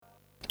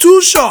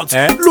2Shotz.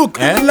 Look,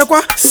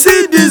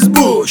 see this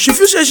boo. She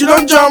feel say she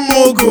don't jam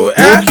mogo.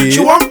 She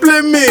won't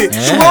play me.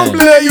 She won't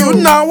play you.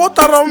 Now what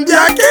around the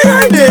ake?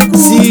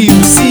 See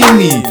you, see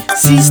me,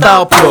 see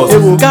STYL-PLUS.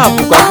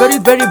 Very,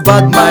 very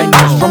bad mind.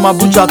 From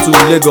Abuja to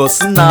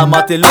Lagos, now I'm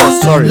at a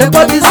loss. Sorry. Look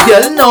at this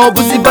girl now,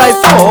 busy by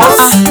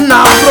force.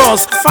 Now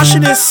bros,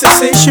 fashion is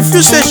sexy. She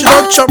feel say she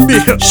don't chop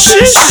me.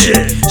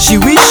 She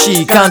wish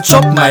she can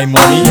chop my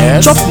money,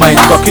 chop my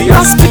cocky.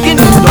 You're speaking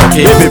in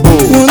donkey,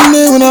 baby. One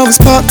day when I was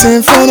parked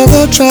in front of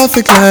a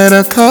traffic light,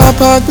 a car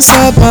parked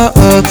beside my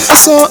own, I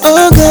saw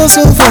a girl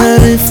so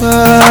very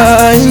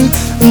fine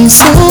and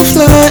so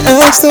fly.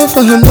 Asked her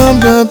for her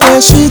number,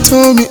 but she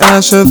told me I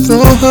should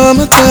throw her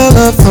my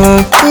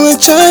telephone,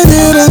 which I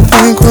didn't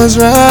think was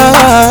right.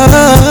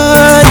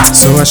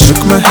 So I shook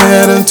my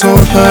head and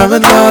told her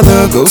I'd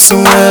rather go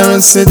somewhere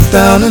and sit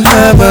down and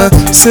have a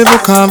civil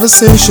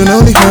conversation,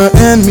 only her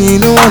and me,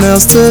 no one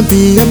else to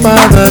be a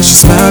bother. She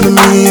smiled at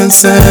me and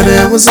said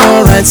it was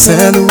alright,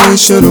 said that we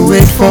should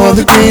wait for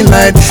the green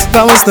light.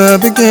 That was the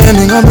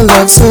beginning of a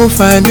love so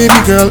fine, baby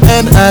girl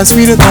and I,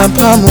 sweeter than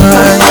palm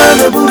wine.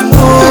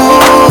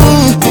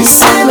 You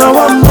say no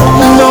more.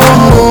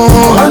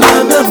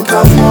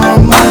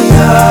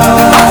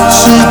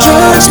 She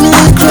drives me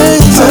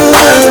crazy.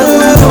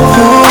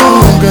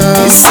 Oh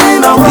girl, you say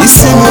no more.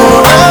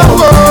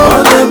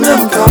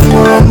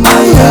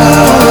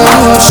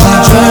 She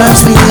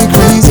drives me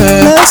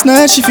crazy. Last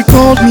night she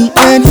called me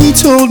and he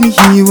told me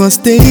he was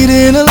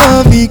dating a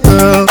lovely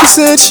girl. He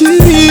said she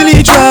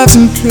really drives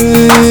him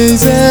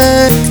crazy.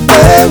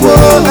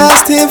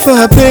 Asked him for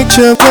her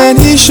picture. When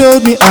he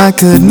showed me, I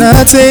could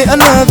not say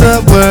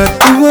another word.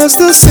 It was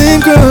the same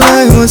girl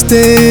I was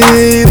dating,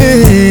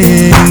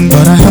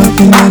 but I hugged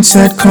him and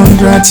said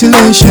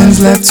congratulations.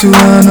 Left to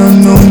an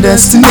unknown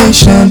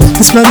destination.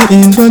 This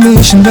lovely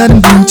information that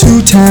I'm doing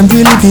 2 times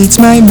really beats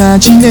my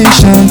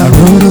imagination. I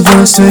wrote a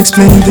verse to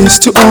explain this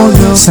to all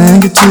y'all,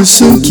 sang it to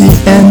Suki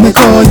and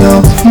McCoy.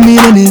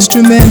 Meaning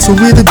instrumental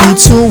with a beat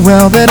so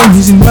well that I'm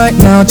using right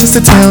now just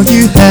to tell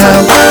you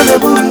how.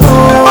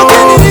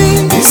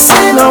 You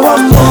say no more.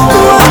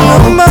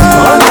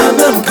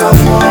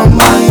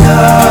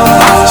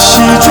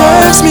 She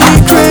drives me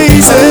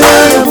crazy.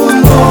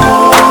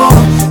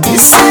 You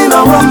say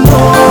no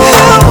more.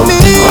 Help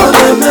me.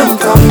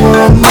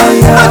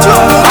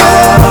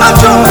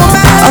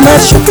 I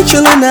met Sugar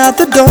chilling at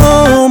the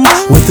Dome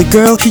with the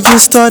girl he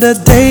just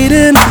started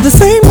dating. The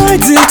same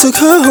night Dream took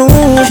her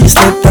home. He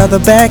slipped out the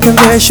back and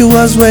there she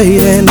was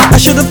waiting. I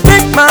should've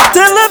picked my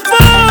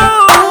telephone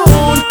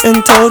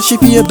and told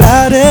Chippy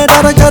about it,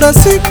 but I got a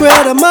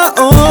secret of my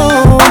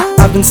own.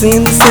 I've been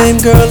seeing the same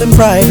girl in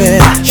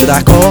private. Should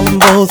I call them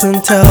both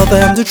and tell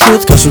them the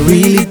truth? Cause we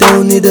really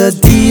don't need a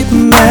deep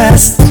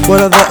mess. What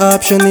other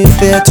option is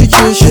there to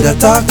choose? Should I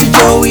talk to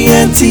Joey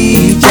and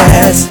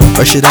T-Jazz?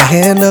 Or should I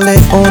handle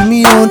it on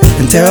me own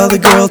and tell the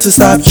girl to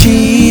stop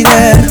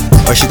cheating?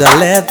 Or should I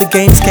let the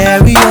games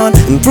carry on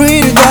and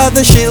pray to God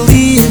that she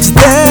leaves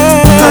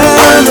there?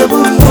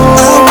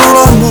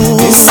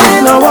 You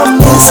say no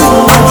more.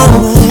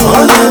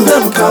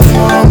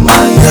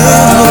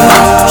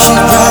 She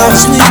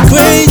drives me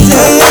crazy.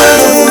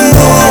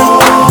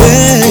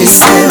 You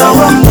say no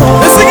more.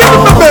 Let's sing it,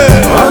 baby.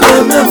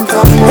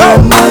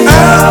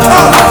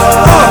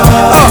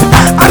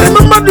 I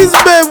remember this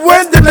babe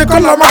when they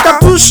call her Maka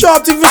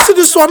 2Shotz. If you see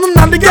this one,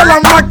 the girl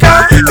I'm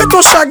Maka.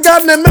 Eto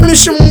Shagan and Memi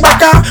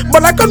Shimbaka.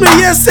 But I come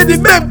here say the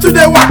babe to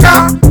the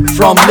Waka.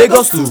 From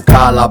Lagos to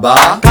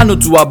Calabar, Kano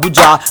to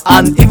Abuja,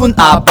 and even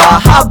Aba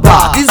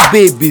Haba. This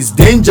babe is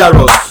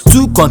dangerous,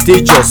 too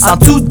contagious,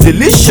 and too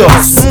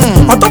delicious.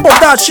 On top of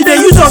that, she dey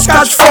use us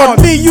catch fun.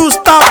 Me use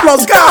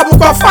STYL-PLUS,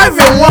 Gabuka 5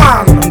 in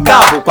 1.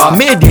 Gabuka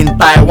made in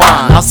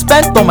Taiwan. I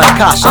spent all my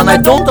cash and I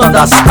don't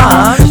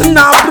understand.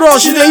 Nah bro,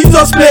 she dey use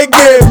us play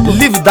game.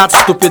 Leave that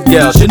stupid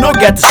girl, she no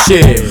get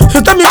shit.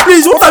 So tell me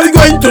please, what are we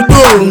going to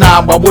do?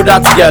 Nah, babu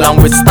that girl,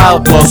 I'm with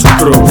STYL-PLUS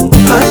crew.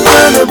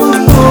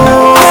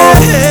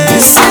 You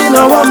say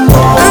no more.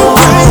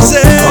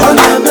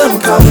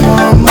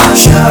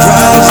 She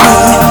drives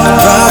me